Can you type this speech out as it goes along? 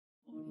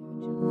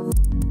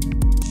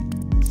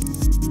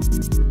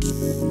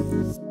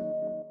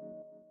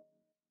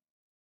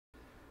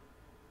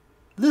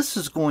This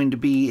is going to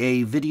be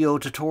a video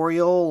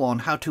tutorial on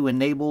how to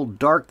enable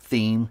dark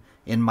theme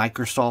in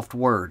Microsoft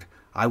Word.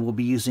 I will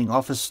be using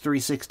Office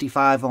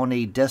 365 on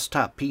a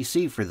desktop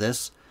PC for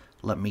this.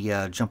 Let me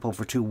jump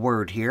over to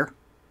Word here.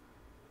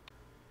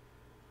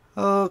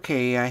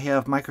 Okay, I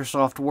have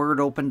Microsoft Word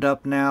opened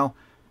up now.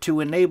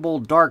 To enable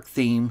dark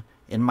theme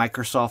in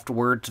Microsoft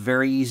Word, it's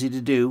very easy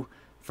to do.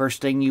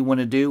 First thing you want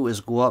to do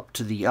is go up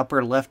to the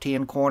upper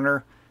left-hand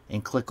corner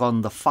and click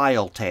on the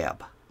File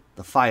tab.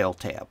 The File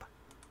tab.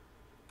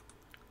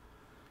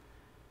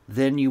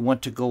 Then you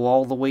want to go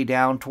all the way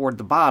down toward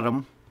the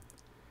bottom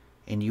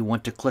and you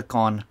want to click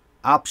on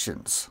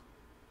Options.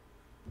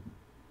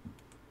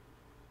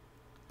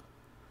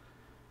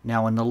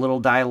 Now in the little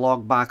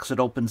dialog box that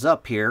opens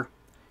up here,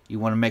 you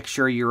want to make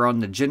sure you're on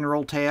the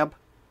General tab,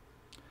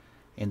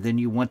 and then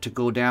you want to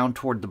go down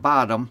toward the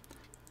bottom,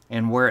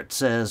 and where it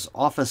says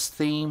Office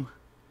Theme,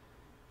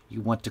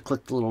 you want to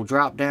click the little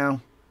drop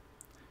down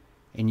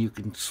and you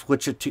can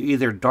switch it to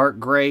either dark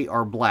gray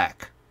or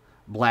black.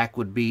 Black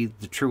would be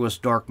the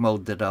truest dark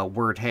mode that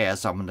Word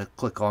has. I'm going to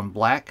click on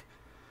black,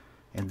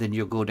 and then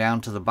you'll go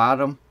down to the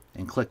bottom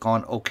and click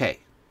on OK.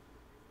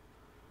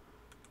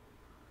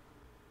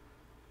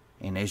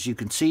 And as you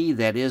can see,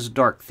 that is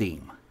dark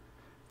theme.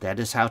 That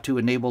is how to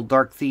enable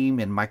dark theme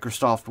in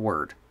Microsoft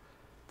Word.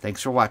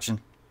 Thanks for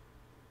watching.